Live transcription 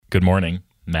Good morning,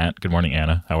 Matt. Good morning,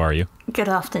 Anna. How are you? Good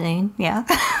afternoon. Yeah.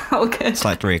 All good. It's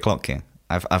like 3 o'clock here.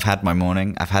 I've had my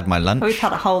morning. I've had my lunch. We've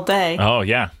had a whole day. Oh,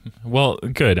 yeah. Well,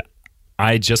 good.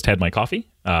 I just had my coffee.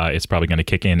 It's probably going to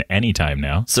kick in any time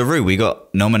now. So, Roo, we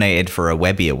got nominated for a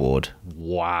Webby Award.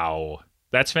 Wow.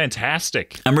 That's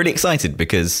fantastic. I'm really excited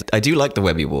because I do like the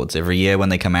Webby Awards. Every year when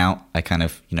they come out, I kind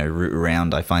of, root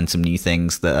around. I find some new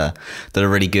things that are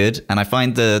really good. And I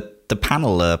find the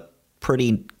panel are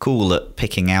pretty cool at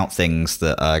picking out things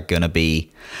that are going to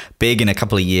be big in a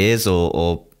couple of years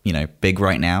or big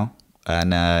right now.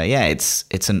 And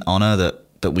it's an honor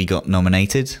that we got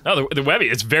nominated. Oh, the Webby,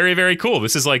 it's very, very cool.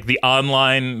 This is like the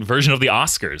online version of the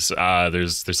Oscars.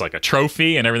 There's like a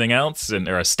trophy and everything else,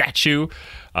 or a statue,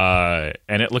 and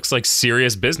it looks like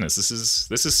serious business.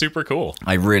 This is super cool.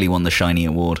 I really won the Shiny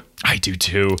Award. I do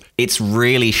too. It's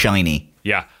really shiny.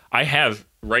 Yeah, I have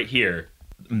right here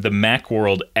the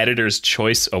Macworld Editor's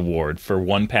Choice Award for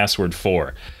 1Password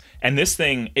 4. And this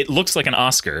thing, it looks like an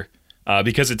Oscar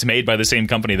because it's made by the same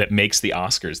company that makes the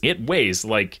Oscars. It weighs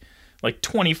like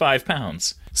 25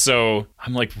 pounds. So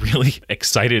I'm like really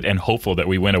excited and hopeful that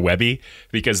we win a Webby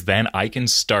because then I can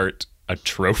start a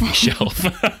trophy shelf.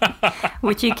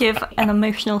 Would you give an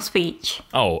emotional speech?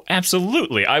 Oh,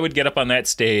 absolutely. I would get up on that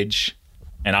stage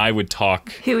and I would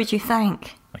talk. Who would you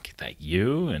thank? Like thank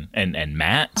you and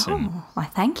Matt. Oh, why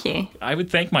thank you. I would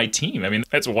thank my team. I mean,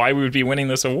 that's why we would be winning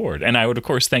this award. And I would, of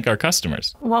course, thank our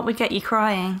customers. What would get you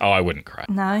crying? Oh, I wouldn't cry.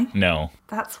 No? No.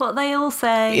 That's what they all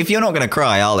say. If you're not going to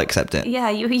cry, I'll accept it. Yeah,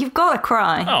 you've got to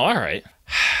cry. Oh, all right.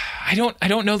 I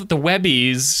don't know that the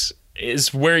Webbies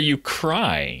is where you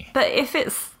cry. But if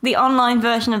it's the online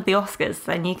version of the Oscars,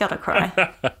 then you got to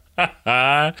cry.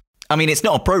 I mean, it's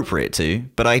not appropriate to,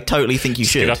 but I totally think you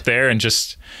should. Get up there and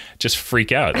just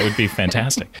freak out. That would be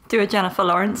fantastic. Do a Jennifer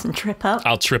Lawrence and trip up.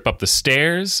 I'll trip up the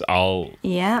stairs. I'll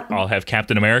have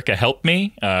Captain America help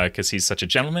me because he's such a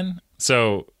gentleman.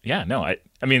 So, yeah, no, I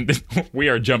mean, we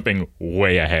are jumping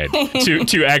way ahead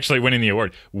to actually winning the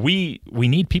award. We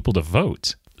need people to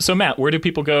vote. So, Matt, where do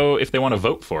people go if they want to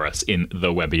vote for us in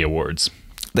the Webby Awards?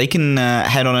 They can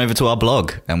head on over to our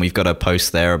blog, and we've got a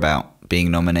post there about being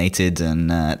nominated, and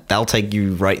that'll take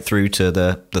you right through to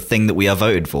the thing that we are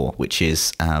voted for, which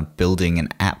is building an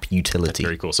app utility. That's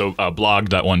very cool. So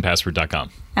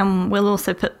blog.onepassword.com. And we'll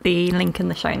also put the link in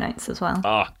the show notes as well.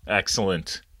 Ah,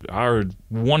 excellent. Our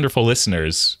wonderful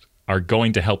listeners are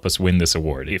going to help us win this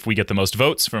award. If we get the most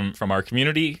votes from our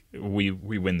community, we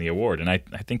win the award. And I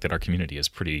think that our community is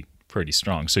pretty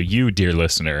strong. So you, dear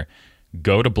listener,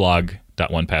 go to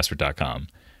blog.onepassword.com,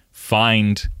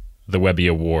 find the Webby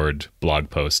Award blog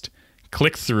post,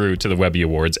 click through to the Webby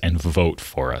Awards and vote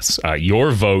for us.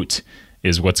 Your vote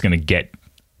is what's going to get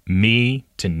me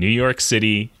to New York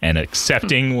City and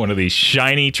accepting one of these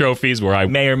shiny trophies where I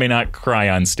may or may not cry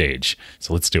on stage.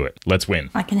 So let's do it. Let's win.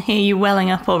 I can hear you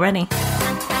welling up already.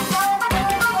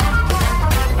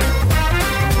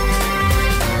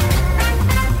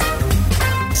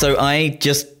 So I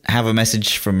just have a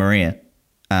message from Maria.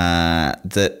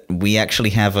 That we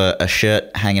actually have a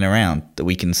shirt hanging around that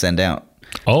we can send out.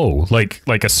 Oh, like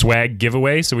a swag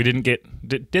giveaway? So we didn't get...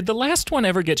 Did the last one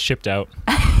ever get shipped out?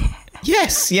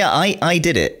 Yes, yeah, I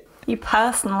did it. You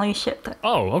personally shipped it.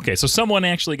 Oh, okay. So someone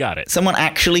actually got it. Someone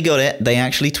actually got it. They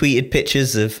actually tweeted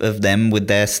pictures of them with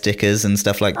their stickers and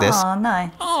stuff like this. Oh,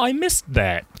 no. Oh, I missed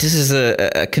that. This is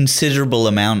a considerable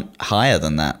amount higher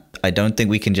than that. I don't think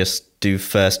we can just do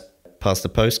first past the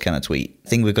post kind of tweet. I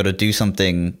think we've got to do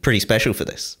something pretty special for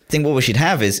this. I think what we should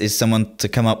have is someone to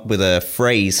come up with a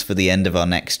phrase for the end of our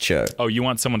next show. Oh, you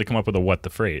want someone to come up with a what the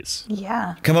phrase?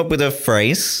 Yeah. Come up with a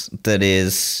phrase that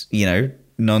is,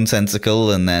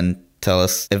 nonsensical and then tell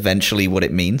us eventually what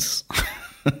it means.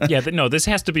 Yeah, no, this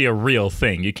has to be a real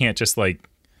thing. You can't just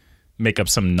make up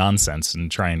some nonsense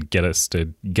and try and get us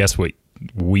to guess what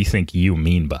we think you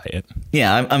mean by it.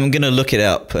 Yeah, I'm going to look it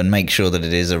up and make sure that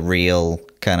it is a real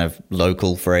kind of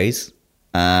local phrase.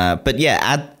 But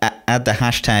yeah, add the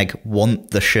hashtag want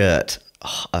the shirt.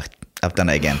 Oh, I've done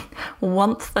it again.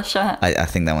 Want the shirt. I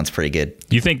think that one's pretty good.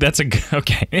 You think that's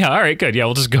okay? Yeah, all right, good. Yeah,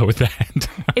 we'll just go with that.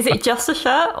 Is it just a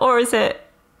shirt or is it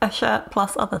a shirt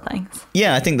plus other things?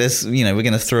 Yeah, I think there's, we're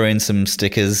going to throw in some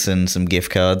stickers and some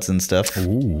gift cards and stuff.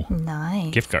 Ooh.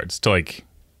 Nice. Gift cards to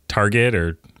Target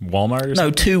or Walmart or something?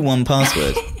 No, 2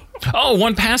 1Password. Oh,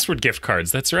 1Password gift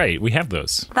cards. That's right. We have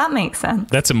those. That makes sense.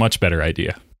 That's a much better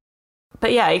idea.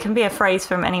 But yeah, it can be a phrase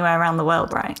from anywhere around the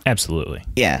world, right? Absolutely.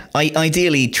 Yeah,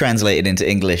 ideally translated into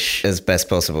English as best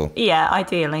possible. Yeah,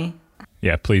 ideally.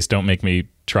 Yeah, please don't make me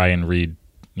try and read,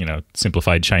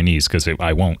 simplified Chinese because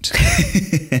I won't.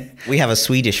 We have a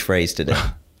Swedish phrase today.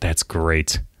 That's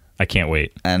great. I can't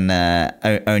wait. And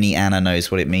only Anna knows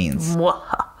what it means.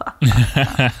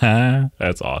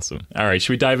 That's awesome. All right,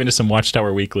 should we dive into some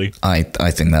Watchtower Weekly? I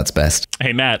think that's best.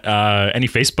 Hey, Matt, any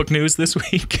Facebook news this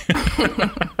week?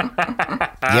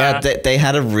 Yeah, they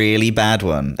had a really bad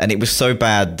one. And it was so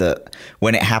bad that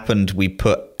when it happened, we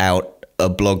put out a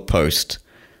blog post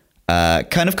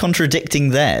kind of contradicting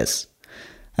theirs.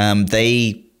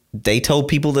 They told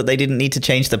people that they didn't need to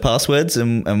change their passwords,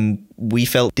 and we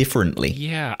felt differently.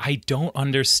 Yeah, I don't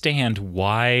understand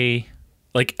why.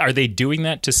 Like, are they doing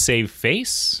that to save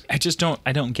face? I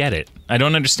don't get it. I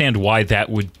don't understand why that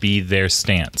would be their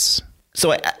stance.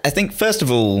 So I think, first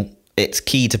of all, it's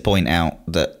key to point out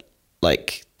that,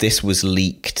 like, this was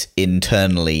leaked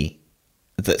internally,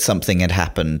 that something had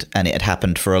happened, and it had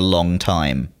happened for a long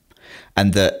time,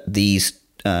 and that these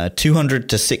 200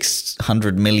 to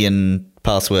 600 million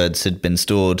passwords had been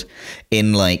stored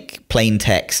in like plain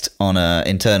text on an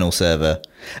internal server,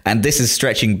 and this is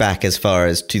stretching back as far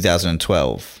as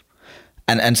 2012.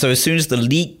 And so as soon as the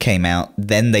leak came out,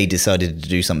 then they decided to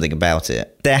do something about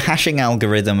it. Their hashing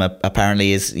algorithm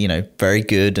apparently is, very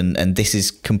good, and this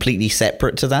is completely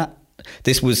separate to that.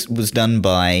 This was done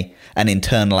by an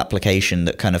internal application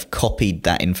that kind of copied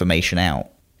that information out.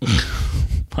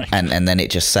 and then it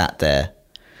just sat there.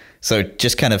 So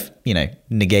just kind of,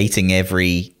 negating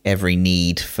every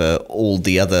need for all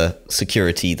the other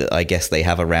security that I guess they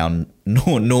have around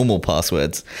normal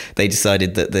passwords. They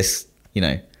decided that this,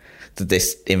 that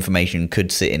this information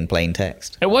could sit in plain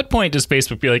text. At what point does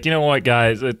Facebook be like, you know what,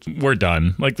 guys, we're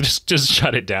done. Like, just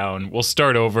shut it down. We'll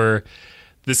start over.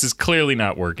 This is clearly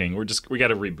not working. We got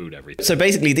to reboot everything. So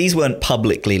basically, these weren't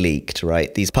publicly leaked,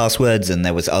 right? These passwords, and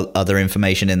there was other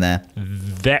information in there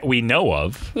that we know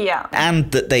of. Yeah.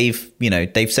 And that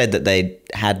they've said that they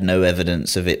had no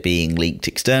evidence of it being leaked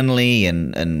externally,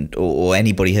 or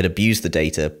anybody had abused the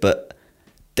data. But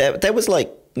there was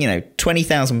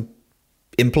 20,000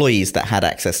 employees that had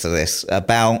access to this.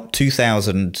 About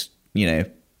 2,000,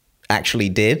 actually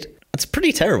did. That's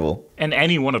pretty terrible. And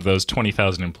any one of those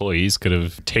 20,000 employees could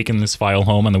have taken this file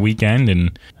home on the weekend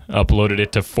and uploaded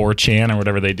it to 4chan or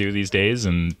whatever they do these days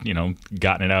and,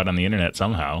 gotten it out on the internet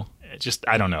somehow.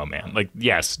 I don't know, man. Like,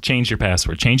 yes, change your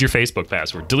password. Change your Facebook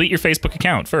password. Delete your Facebook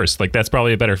account first. Like, that's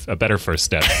probably a better first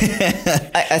step.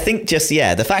 I think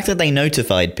the fact that they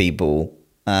notified people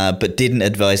but didn't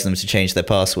advise them to change their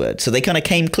password. So they kind of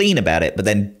came clean about it, but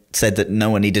then said that no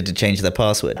one needed to change their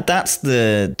password. That's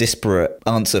the disparate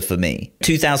answer for me.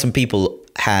 2,000 people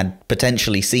had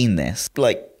potentially seen this.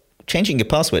 Like, changing your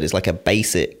password is like a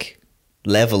basic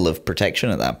level of protection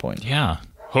at that point. Yeah.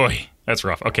 Hoy, that's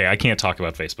rough. Okay, I can't talk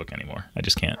about Facebook anymore. I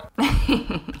just can't.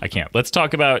 I can't. Let's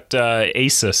talk about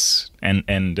Asus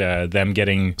and them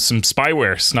getting some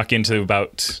spyware snuck into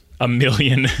about 1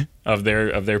 million of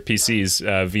their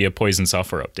PCs via Poison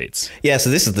software updates. Yeah, so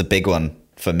this is the big one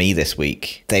for me this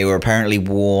week. They were apparently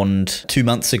warned 2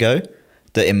 months ago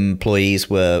that employees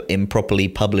were improperly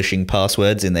publishing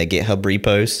passwords in their GitHub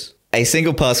repos. A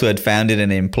single password found in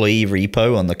an employee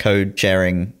repo on the code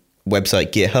sharing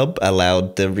website GitHub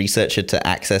allowed the researcher to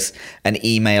access an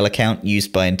email account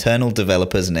used by internal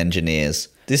developers and engineers.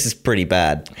 This is pretty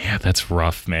bad. Yeah, that's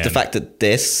rough, man. The fact that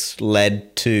this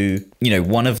led to,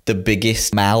 one of the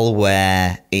biggest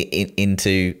malware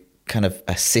into kind of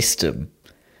a system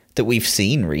that we've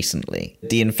seen recently.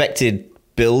 The infected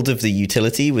build of the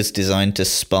utility was designed to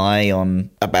spy on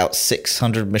about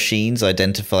 600 machines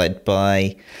identified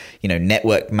by,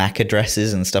 network MAC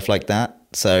addresses and stuff like that.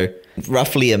 So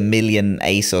roughly 1 million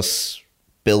ASUS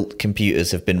built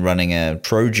computers have been running a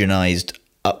Trojanized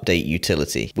update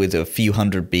utility, with a few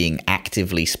hundred being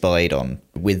actively spied on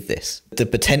with this. The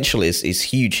potential is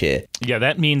huge here. Yeah,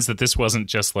 that means that this wasn't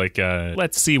just like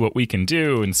let's see what we can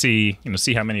do and see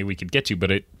how many we could get to,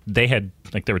 but there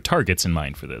were targets in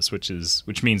mind for this,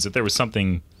 which means that there was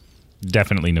something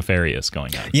definitely nefarious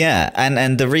going on. Yeah,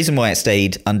 and the reason why it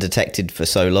stayed undetected for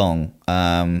so long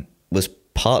was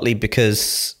partly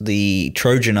because the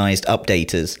Trojanized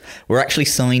updaters were actually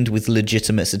signed with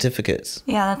legitimate certificates.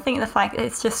 Yeah, I think the fact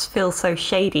it just feels so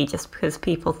shady just because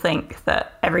people think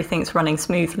that everything's running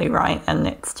smoothly, right? And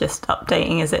it's just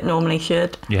updating as it normally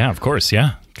should. Yeah, of course,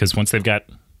 yeah. Because once they've got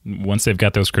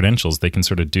those credentials, they can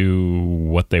sort of do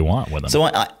what they want with them. So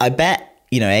I bet,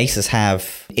 Asus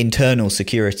have internal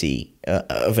security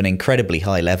of an incredibly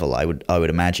high level, I would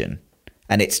imagine.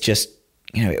 And it's just,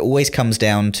 it always comes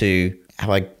down to have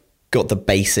I got the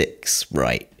basics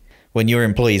right? When your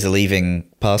employees are leaving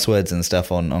passwords and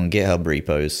stuff on GitHub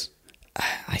repos,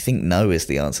 I think no is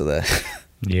the answer there.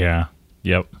 Yeah.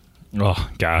 Yep. Oh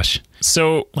gosh.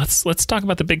 So let's talk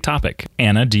about the big topic.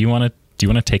 Anna, do you want to Do you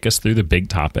want to take us through the big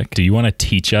topic? Do you want to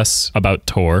teach us about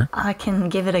Tor? I can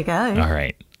give it a go. All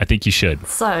right. I think you should.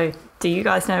 So, do you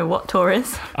guys know what Tor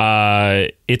is?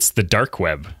 It's the dark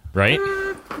web, right?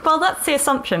 Well, that's the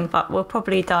assumption, but we'll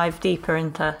probably dive deeper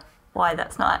into why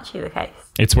that's not actually the case.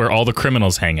 It's where all the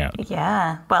criminals hang out.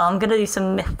 Yeah, well, I'm going to do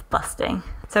some myth busting.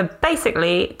 So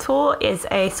basically, Tor is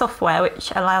a software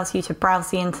which allows you to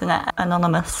browse the internet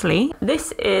anonymously.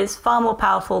 This is far more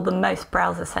powerful than most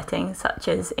browser settings, such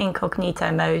as incognito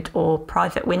mode or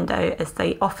private window, as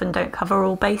they often don't cover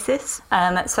all bases.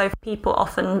 So people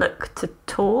often look to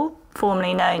Tor,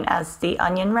 formerly known as the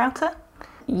Onion router.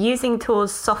 Using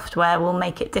Tor's software will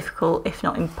make it difficult, if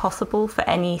not impossible, for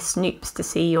any snoops to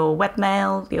see your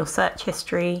webmail, your search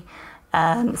history,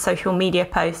 social media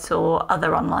posts or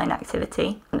other online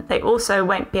activity. They also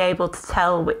won't be able to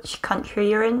tell which country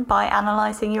you're in by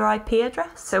analysing your IP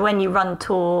address. So when you run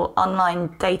Tor,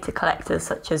 online data collectors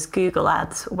such as Google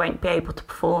Ads won't be able to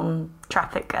perform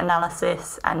traffic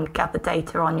analysis and gather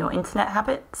data on your internet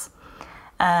habits.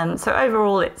 So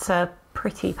overall, it's a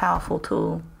pretty powerful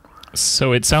tool.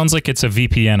 So it sounds like it's a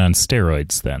VPN on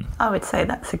steroids then. I would say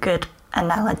that's a good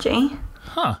analogy.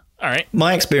 Huh. All right.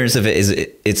 My experience of it is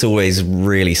it's always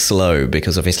really slow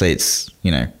because obviously it's,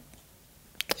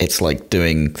 it's like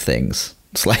doing things.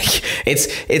 It's like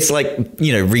it's like,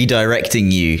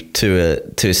 redirecting you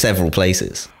to several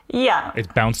places. Yeah. It's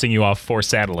bouncing you off 4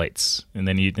 satellites and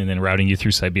then routing you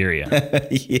through Siberia.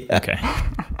 Yeah. Okay.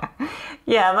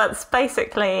 Yeah, that's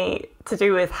basically to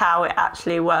do with how it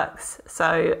actually works.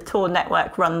 So Tor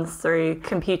network runs through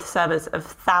computer servers of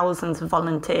thousands of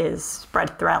volunteers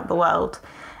spread throughout the world.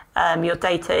 Your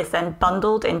data is then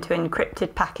bundled into an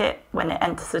encrypted packet when it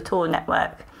enters the Tor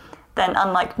network. Then,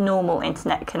 unlike normal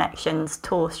internet connections,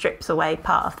 Tor strips away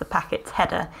part of the packet's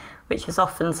header, which is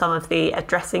often some of the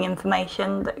addressing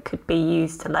information that could be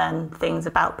used to learn things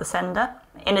about the sender.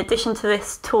 In addition to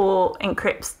this, Tor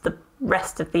encrypts the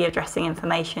rest of the addressing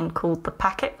information called the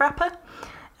packet wrapper.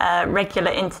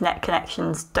 Regular internet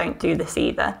connections don't do this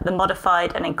either. The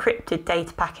modified and encrypted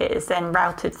data packet is then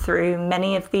routed through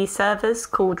many of these servers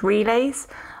called relays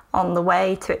on the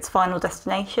way to its final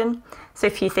destination. So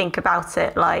if you think about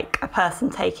it like a person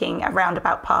taking a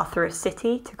roundabout path through a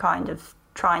city to kind of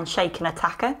try and shake an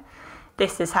attacker,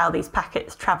 this is how these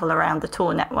packets travel around the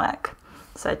Tor network.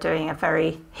 So doing a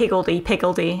very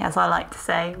higgledy-piggledy, as I like to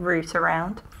say, route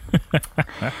around.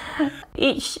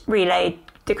 Each relay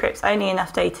decrypts only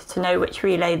enough data to know which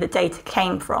relay the data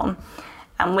came from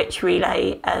and which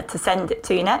relay to send it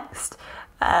to next.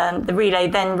 The relay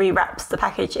then rewraps the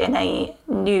package in a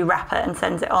new wrapper and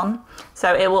sends it on.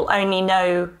 So it will only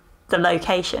know the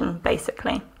location,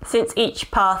 basically. Since each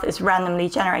path is randomly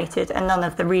generated and none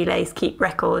of the relays keep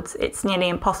records, it's nearly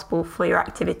impossible for your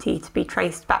activity to be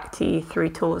traced back to you through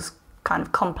Tor's kind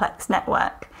of complex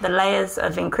network. The layers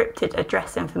of encrypted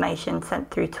address information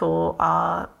sent through Tor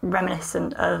are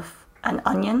reminiscent of an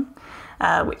onion,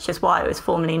 which is why it was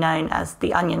formerly known as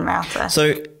the Onion router.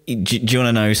 So do you want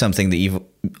to know something that you've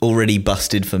already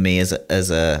busted for me as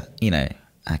a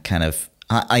a kind of,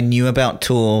 I knew about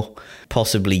Tor,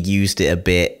 possibly used it a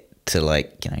bit to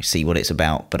see what it's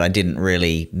about, but I didn't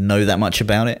really know that much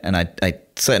about it. And I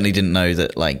certainly didn't know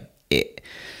that it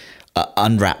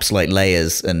unwraps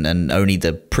layers and only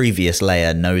the previous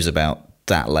layer knows about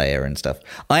that layer and stuff.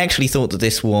 I actually thought that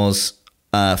this was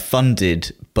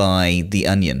funded by The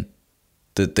Onion,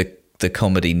 the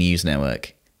comedy news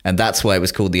network. And that's why it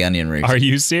was called The Onion Route. Are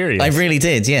you serious? I really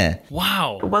did, yeah.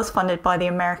 Wow. It was funded by the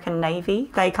American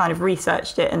Navy. They kind of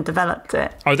researched it and developed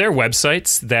it. Are there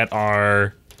websites that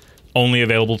are only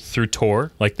available through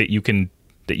Tor, that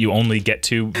you only get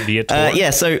to via Tor?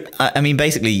 Yeah, so I mean,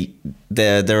 basically,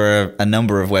 there are a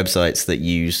number of websites that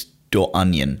use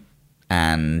 .onion,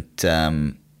 and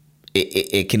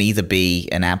it can either be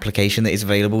an application that is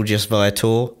available just via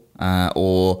Tor,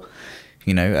 or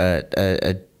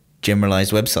a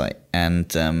generalized website.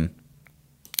 And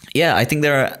I think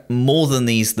there are more than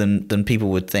these than people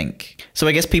would think. So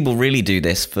I guess people really do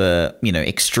this for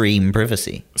extreme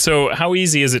privacy. So how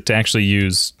easy is it to actually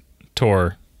use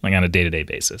Tor on a day-to-day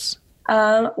basis?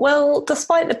 Well,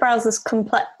 despite the browser's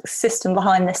complex system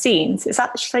behind the scenes, it's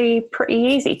actually pretty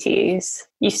easy to use.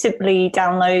 You simply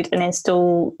download and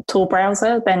install Tor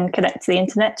browser, then connect to the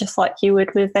internet just like you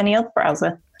would with any other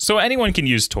browser. So anyone can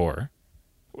use Tor.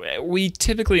 We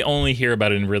typically only hear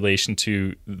about it in relation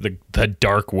to the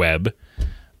dark web,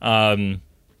 which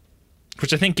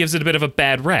I think gives it a bit of a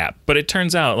bad rap. But it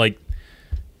turns out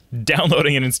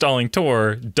downloading and installing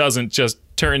Tor doesn't just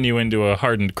turn you into a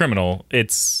hardened criminal.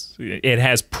 It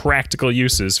has practical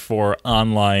uses for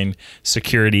online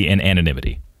security and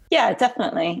anonymity. Yeah,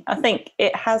 definitely. I think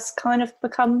it has kind of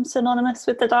become synonymous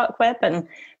with the dark web, and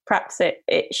perhaps it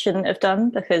shouldn't have done,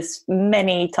 because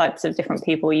many types of different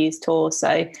people use Tor.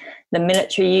 So the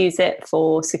military use it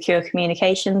for secure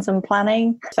communications and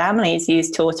planning. Families use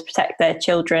Tor to protect their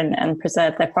children and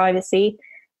preserve their privacy.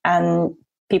 And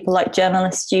people like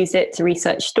journalists use it to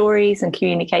research stories and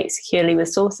communicate securely with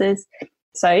sources.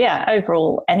 So yeah,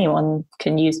 overall, anyone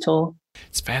can use Tor.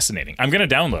 It's fascinating. I'm going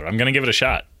to download it. I'm going to give it a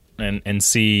shot and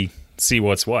see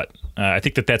what's what. I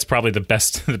think that's probably the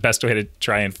best way to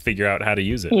try and figure out how to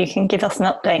use it. You can give us an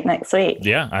update next week.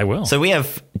 Yeah, I will. So we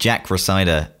have Jack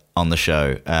Rhysider on the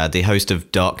show, the host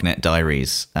of Darknet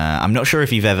Diaries. I'm not sure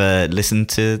if you've ever listened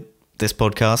to this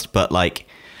podcast, but like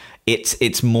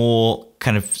it's more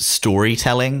kind of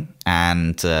storytelling,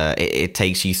 and it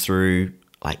takes you through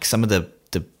like some of the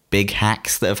big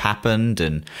hacks that have happened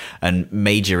and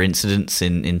major incidents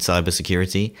in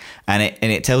cybersecurity, and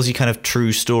it tells you kind of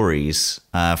true stories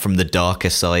from the darker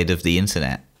side of the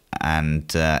internet, and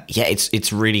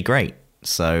it's really great.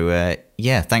 So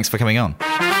thanks for coming on.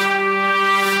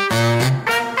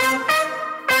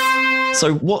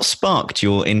 So what sparked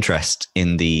your interest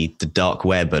in the dark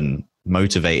web and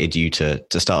motivated you to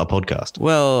start a podcast?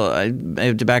 Well,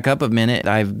 to back up a minute,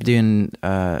 I've been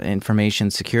doing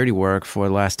information security work for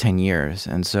the last 10 years.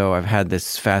 And so I've had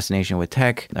this fascination with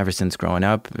tech ever since growing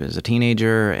up as a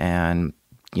teenager, and,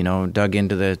 dug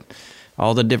into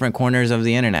all the different corners of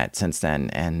the internet since then.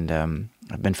 And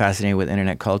I've been fascinated with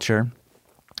internet culture.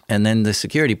 And then the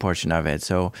security portion of it.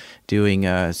 So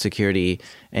doing security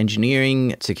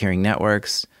engineering, securing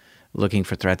networks, looking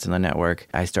for threats in the network,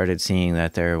 I started seeing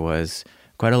that there was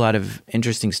quite a lot of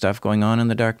interesting stuff going on in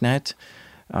the dark net,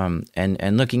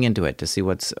 and looking into it to see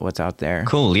what's out there.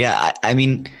 Cool. Yeah. I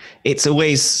mean, it's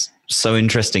always so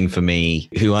interesting for me,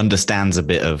 who understands a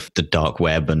bit of the dark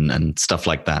web and stuff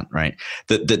like that, right?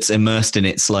 That's immersed in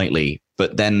it slightly.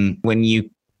 But then when you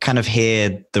kind of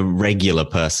hear the regular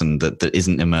person that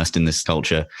isn't immersed in this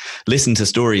culture listen to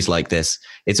stories like this,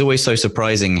 it's always so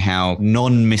surprising how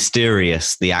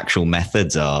non-mysterious the actual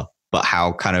methods are, but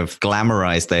how kind of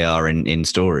glamorized they are in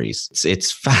stories.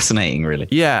 It's fascinating, really.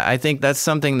 Yeah, I think that's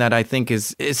something that I think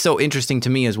is so interesting to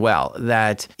me as well,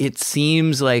 that it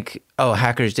seems like, oh,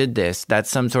 hackers did this.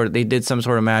 They did some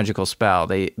sort of magical spell.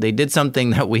 They did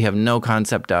something that we have no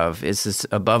concept of. It's just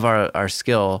above our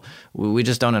skill. We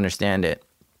just don't understand it.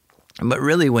 But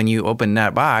really, when you open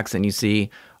that box and you see,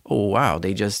 oh, wow,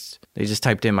 they just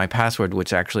typed in my password,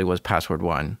 which actually was password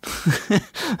 1.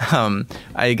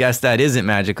 I guess that isn't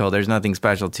magical. There's nothing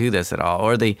special to this at all.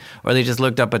 Or they just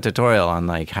looked up a tutorial on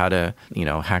like how to,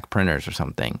 hack printers or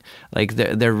something. Like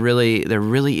there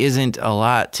really isn't a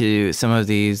lot to some of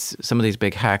these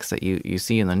big hacks that you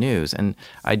see in the news. And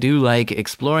I do like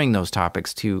exploring those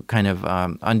topics to kind of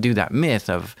undo that myth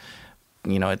of,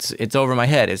 it's over my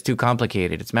head. It's too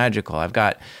complicated. It's magical. I've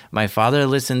got my father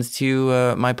listens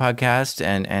to my podcast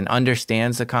and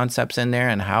understands the concepts in there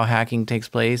and how hacking takes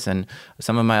place, and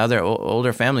some of my other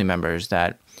older family members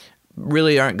that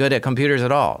really aren't good at computers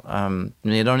at all.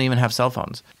 They don't even have cell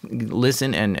phones.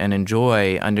 Listen and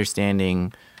enjoy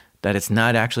understanding that it's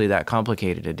not actually that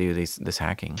complicated to do this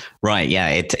hacking. Right. Yeah.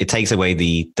 It takes away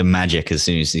the magic as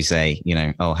soon as you say,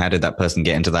 oh, how did that person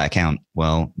get into that account?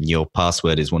 Well, your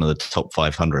password is one of the top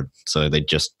 500. So they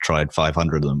just tried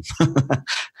 500 of them.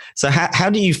 So how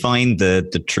do you find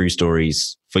the true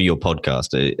stories for your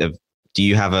podcast? Do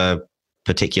you have a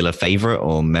particular favorite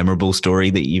or memorable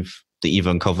story that you've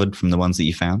uncovered from the ones that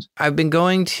you found? I've been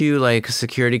going to like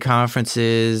security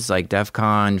conferences like DEF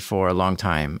CON for a long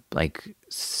time, like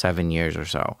 7 years or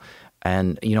so.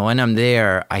 And, when I'm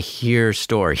there, I hear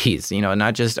stories,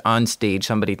 not just on stage,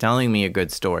 somebody telling me a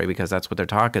good story because that's what their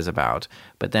talk is about,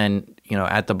 but then,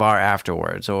 at the bar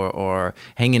afterwards or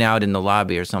hanging out in the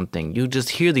lobby or something, you just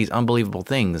hear these unbelievable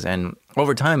things. And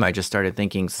over time, I just started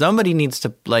thinking somebody needs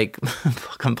to like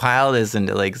compile this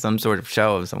into like some sort of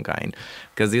show of some kind,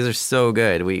 because these are so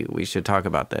good. We should talk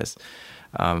about this.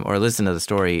 Or listen to the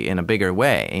story in a bigger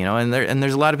way, and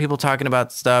there's a lot of people talking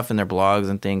about stuff in their blogs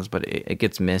and things, but it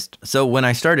gets missed. So when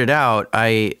I started out,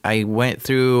 I went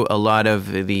through a lot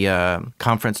of the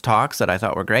conference talks that I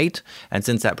thought were great, and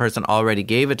since that person already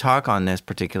gave a talk on this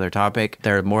particular topic,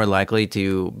 they're more likely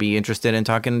to be interested in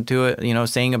talking to it,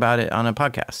 saying about it on a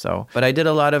podcast. So, but I did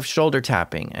a lot of shoulder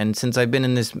tapping, and since I've been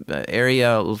in this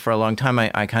area for a long time,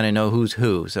 I kind of know who's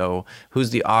who. So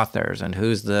who's the authors and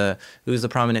who's the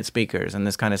prominent speakers and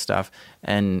this kind of stuff,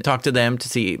 and talk to them to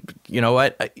see,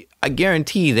 what, I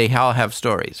guarantee they all have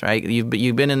stories, right?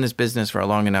 You've been in this business for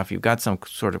long enough. You've got some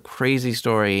sort of crazy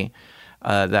story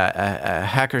that a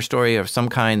hacker story of some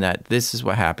kind that this is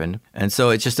what happened. And so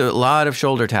it's just a lot of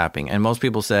shoulder tapping. And most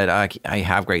people said, I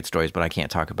have great stories, but I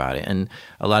can't talk about it. And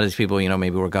a lot of these people,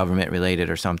 maybe were government related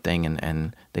or something,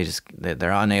 and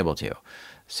they're unable to.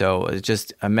 So it's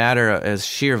just a matter of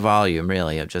sheer volume,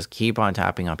 really, of just keep on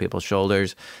tapping on people's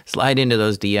shoulders, slide into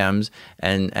those DMs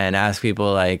and ask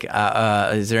people like,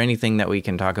 is there anything that we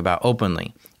can talk about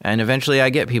openly? And eventually I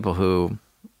get people who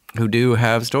do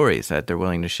have stories that they're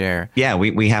willing to share. Yeah,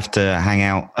 we have to hang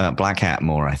out at Black Hat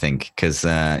more, I think, because,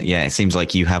 it seems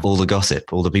like you have all the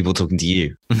gossip, all the people talking to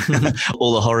you,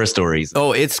 all the horror stories.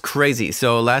 Oh, it's crazy.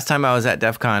 So last time I was at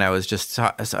DEF CON, I was just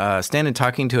standing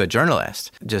talking to a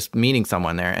journalist, just meeting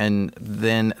someone there. And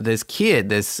then this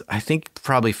kid, I think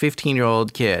probably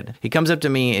 15-year-old kid, he comes up to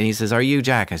me and he says, "Are you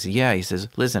Jack?" I said, "Yeah." He says,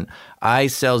 "Listen, I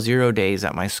sell 0 days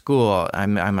at my school.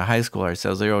 I'm a high schooler. I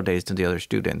sell 0 days to the other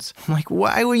students." I'm like,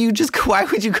 why would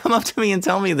you come up to me and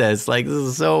tell me this? Like, this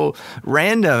is so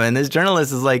random. And this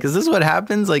journalist is like, is this what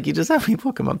happens? Like, you just have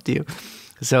people come up to you.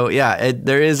 So yeah,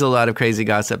 there is a lot of crazy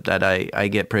gossip that I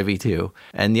get privy to.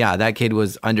 And yeah, that kid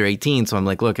was under 18. So I'm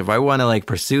like, look, if I want to like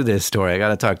pursue this story, I got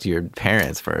to talk to your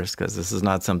parents first, because this is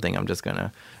not something I'm just going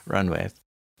to run with.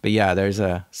 But yeah, there's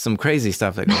some crazy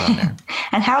stuff that goes on there.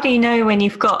 And how do you know when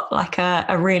you've got like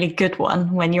a really good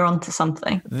one, when you're onto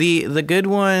something? The good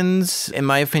ones, in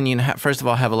my opinion, first of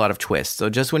all, have a lot of twists. So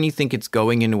just when you think it's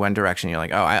going in one direction, you're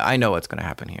like, oh, I know what's going to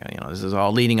happen here. This is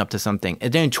all leading up to something.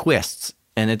 It then twists.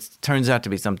 And it turns out to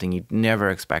be something you never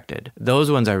expected. Those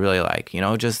ones I really like,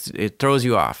 just it throws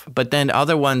you off. But then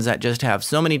other ones that just have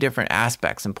so many different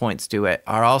aspects and points to it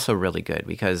are also really good,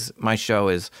 because my show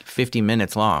is 50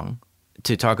 minutes long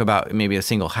to talk about maybe a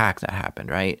single hack that happened,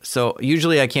 right? So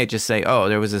usually I can't just say, oh,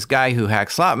 there was this guy who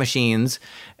hacked slot machines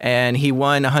and he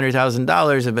won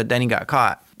 $100,000, but then he got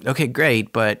caught. Okay,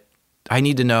 great, but I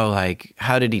need to know, like,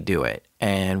 how did he do it?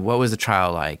 And what was the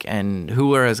trial like? And who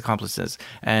were his accomplices?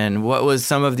 And what was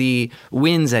some of the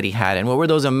wins that he had? And what were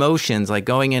those emotions, like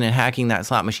going in and hacking that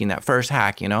slot machine, that first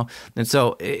hack, And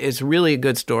so it's really a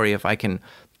good story if I can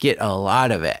get a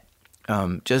lot of it.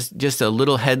 Just a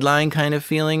little headline kind of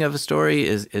feeling of a story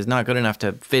is not good enough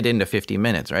to fit into 50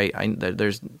 minutes, right?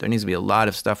 There needs to be a lot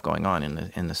of stuff going on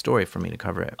in the story for me to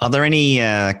cover it. Are there any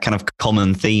kind of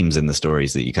common themes in the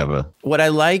stories that you cover? What I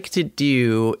like to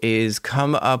do is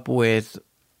come up with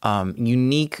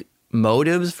unique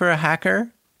motives for a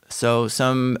hacker. So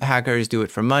some hackers do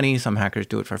it for money, some hackers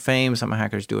do it for fame, some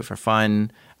hackers do it for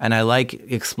fun, and I like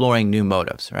exploring new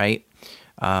motives, right?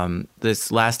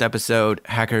 This last episode,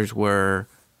 hackers were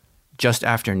just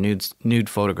after nude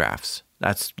photographs.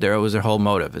 Was their whole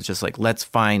motive. It's just like, let's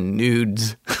find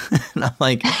nudes. And I'm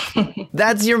like,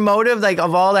 that's your motive? Like,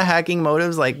 of all the hacking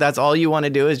motives, like, that's all you want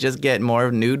to do is just get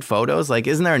more nude photos? Like,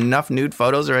 isn't there enough nude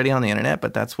photos already on the internet?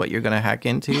 But that's what you're going to hack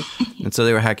into? And so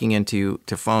they were hacking into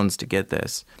phones to get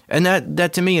this. And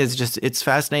that to me is just, it's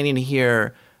fascinating to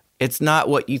hear. It's not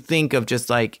what you think of, just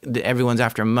like everyone's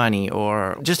after money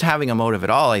or just having a motive at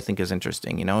all, I think is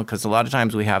interesting, because a lot of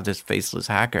times we have this faceless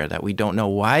hacker that we don't know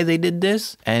why they did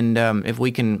this. And if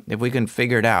we can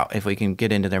figure it out, if we can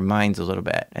get into their minds a little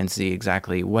bit and see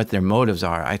exactly what their motives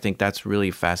are, I think that's really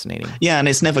fascinating. Yeah, and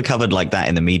it's never covered like that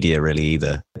in the media really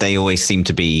either. They always seem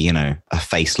to be, a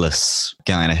faceless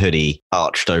guy in a hoodie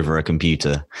arched over a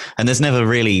computer. And there's never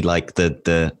really like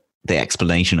the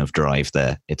explanation of drive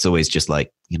there. It's always just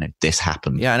like, this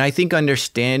happened. Yeah, and I think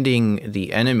understanding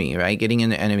the enemy, right, getting in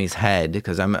the enemy's head,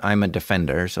 because I'm a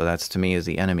defender, so that's to me as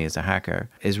the enemy as a hacker,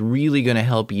 is really going to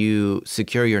help you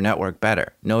secure your network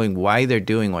better, knowing why they're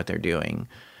doing what they're doing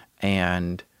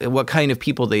and what kind of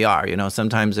people they are.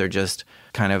 Sometimes they're just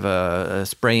kind of a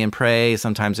spray and pray.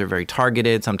 Sometimes they're very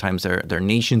targeted. Sometimes they're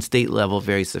nation state level,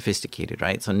 very sophisticated,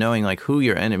 right? So knowing like who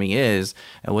your enemy is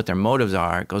and what their motives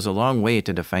are goes a long way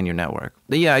to defend your network.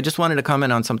 But yeah, I just wanted to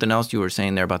comment on something else you were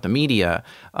saying there about the media.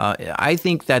 I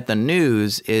think that the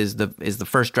news is the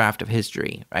first draft of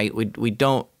history, right? We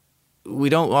don't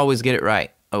always get it right.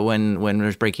 When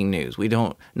there's breaking news, we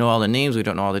don't know all the names, we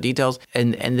don't know all the details,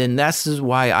 and then this is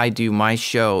why I do my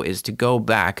show, is to go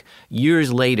back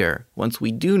years later once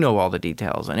we do know all the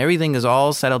details and everything is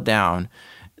all settled down.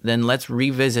 Then let's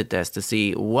revisit this to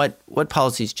see what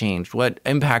policies changed, what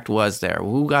impact was there,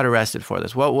 who got arrested for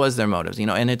this, what was their motives,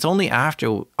 and it's only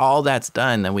after all that's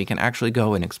done that we can actually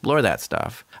go and explore that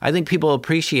stuff. I think people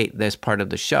appreciate this part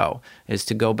of the show, is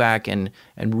to go back and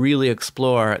really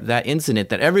explore that incident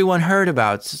that everyone heard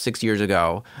about 6 years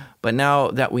ago. But now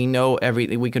that we know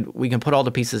everything, we can put all the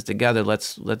pieces together.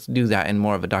 Let's do that in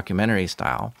more of a documentary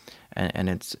style. And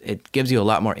it gives you a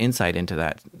lot more insight into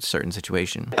that certain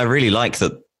situation. I really like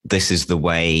that this is the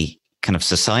way kind of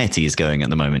society is going at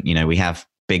the moment. You know, we have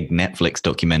big Netflix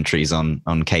documentaries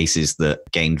on cases that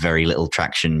gained very little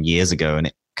traction years ago, and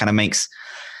it kind of makes,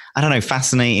 I don't know,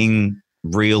 fascinating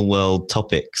real world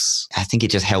topics. I think it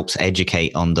just helps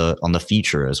educate on the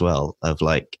future as well, of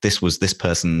like, this was this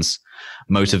person's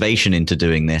motivation into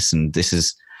doing this, and this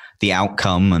is the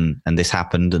outcome, and this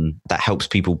happened, and that helps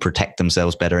people protect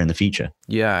themselves better in the future.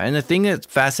 Yeah, and the thing that's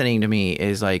fascinating to me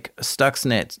is like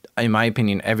Stuxnet. In my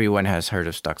opinion, everyone has heard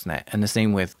of Stuxnet, and the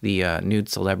same with the nude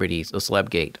celebrities, the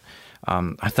Celebgate.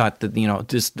 I thought that, you know,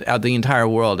 just the entire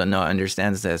world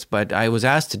understands this, but I was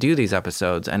asked to do these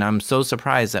episodes, and I'm so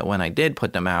surprised that when I did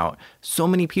put them out, so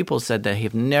many people said that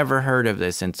they've never heard of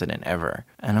this incident ever.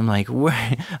 And I'm like,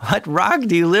 what rock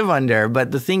do you live under?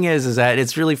 But the thing is that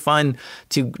it's really fun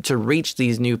to reach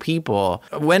these new people.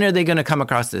 When are they going to come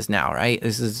across this now, right?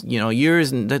 This is, you know,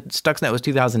 years, and Stuxnet was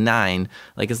 2009.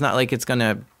 Like, it's not like it's going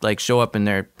to like show up in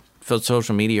their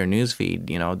social media or newsfeed,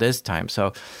 you know, this time.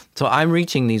 So I'm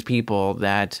reaching these people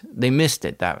that they missed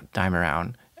it that time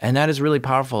around. And that is really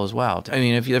powerful as well. I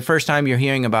mean, if the first time you're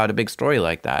hearing about a big story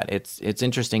like that, it's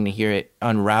interesting to hear it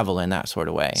unravel in that sort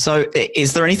of way. So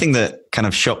is there anything that kind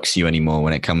of shocks you anymore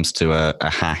when it comes to a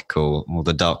hack or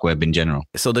the dark web in general?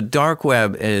 So the dark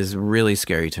web is really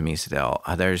scary to me still.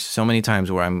 There's so many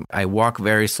times where I walk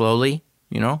very slowly,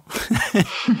 you know?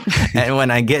 And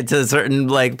when I get to a certain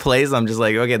like place, I'm just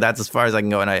like, okay, that's as far as I can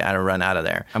go, and I run out of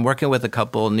there. I'm working with a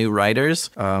couple new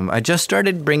writers. I just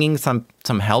started bringing some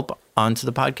help onto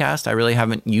the podcast. I really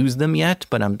haven't used them yet,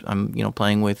 but I'm you know,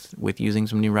 playing with using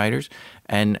some new writers,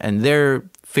 and they're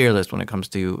fearless when it comes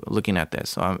to looking at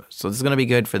this. So this is going to be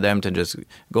good for them to just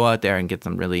go out there and get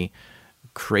some really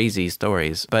crazy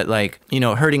stories. But like, you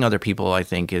know, hurting other people, I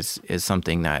think is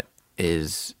something that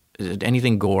is,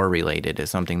 anything gore related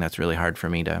is something that's really hard for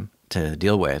me to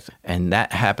deal with. And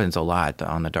that happens a lot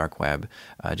on the dark web,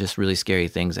 just really scary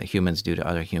things that humans do to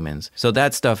other humans. So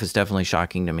that stuff is definitely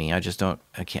shocking to me. I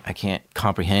can't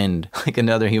comprehend like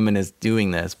another human is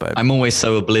doing this. But I'm always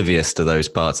so oblivious to those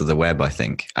parts of the web, I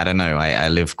think. I don't know. I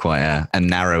live quite a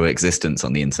narrow existence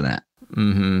on the internet.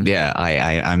 Mm-hmm. Yeah,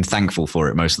 I'm thankful for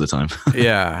it most of the time.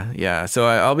 Yeah. So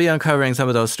I'll be uncovering some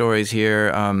of those stories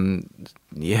here.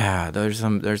 Yeah, there's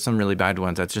some really bad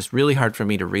ones. That's just really hard for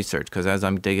me to research, because as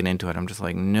I'm digging into it, I'm just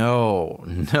like, no,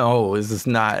 this is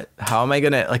not. How am I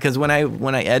gonna, like? Because when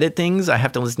I edit things, I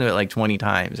have to listen to it like 20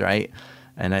 times, right?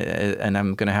 And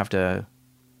I'm gonna have to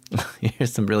hear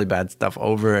some really bad stuff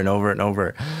over and over and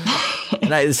over.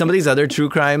 And some of these other true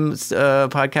crime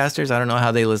podcasters, I don't know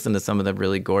how they listen to some of the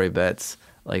really gory bits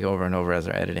like over and over as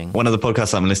they're editing. One of the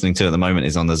podcasts I'm listening to at the moment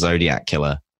is on the Zodiac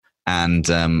Killer, and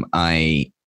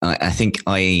I think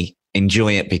I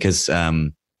enjoy it because,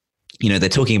 you know, they're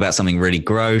talking about something really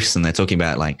gross, and they're talking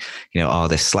about like, you know, oh,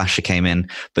 this slasher came in,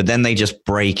 but then they just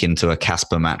break into a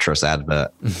Casper mattress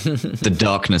advert. The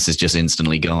darkness is just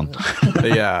instantly gone.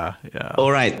 Yeah.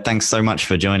 All right. Thanks so much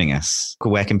for joining us.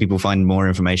 Where can people find more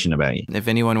information about you? If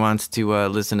anyone wants to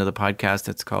listen to the podcast,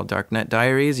 it's called Darknet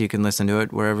Diaries. You can listen to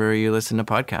it wherever you listen to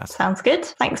podcasts. Sounds good.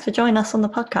 Thanks for joining us on the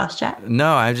podcast, Jack.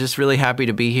 No, I'm just really happy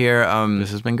to be here.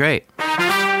 This has been great.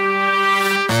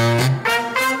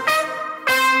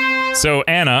 So,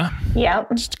 Anna,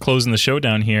 just closing the show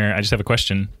down here, I just have a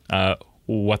question.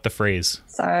 What the phrase?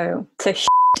 So, to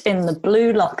in the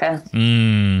blue locker.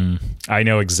 I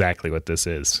know exactly what this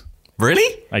is.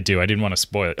 Really? I do. I didn't want to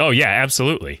spoil it. Oh, yeah,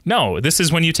 absolutely. No, this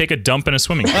is when you take a dump in a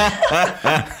swimming pool.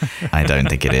 I don't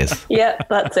think it is. Yeah,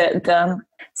 that's it. Done.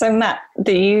 So, Matt,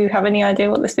 do you have any idea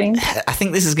what this means? I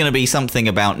think this is going to be something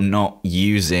about not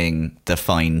using the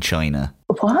fine china.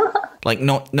 What? Like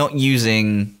not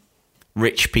using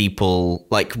rich people,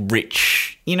 like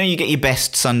rich, you know, you get your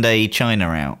best Sunday china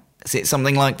out. Is it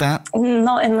something like that?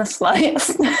 Not in the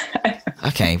slightest.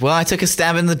 Okay, well, I took a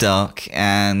stab in the dark,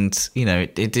 and, you know,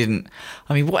 it didn't.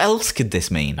 I mean, what else could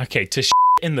this mean? Okay, to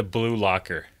in the blue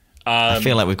locker. I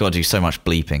feel like we've got to do so much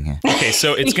bleeping here. Okay,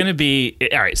 so it's going to be,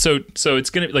 all right, so it's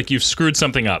going to, like, you've screwed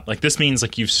something up. Like, this means,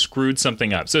 like, you've screwed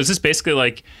something up. So is this basically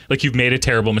like you've made a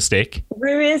terrible mistake?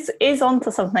 Rue is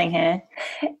onto something here.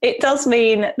 It does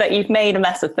mean that you've made a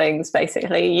mess of things,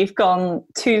 basically. You've gone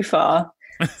too far.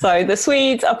 So the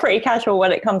Swedes are pretty casual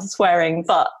when it comes to swearing,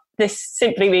 but this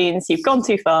simply means you've gone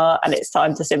too far and it's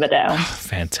time to simmer down.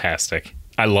 Fantastic.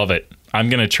 I love it. I'm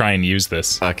going to try and use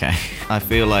this. Okay. I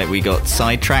feel like we got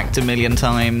sidetracked a million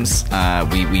times.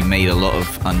 We made a lot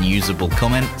of unusable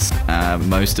comments.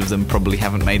 Most of them probably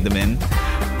haven't made them in.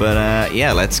 But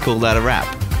yeah, let's call that a wrap.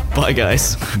 Bye,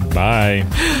 guys. Bye.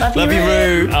 Love you,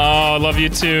 Rue. Oh, love you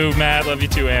too, Matt. Love you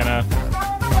too, Anna.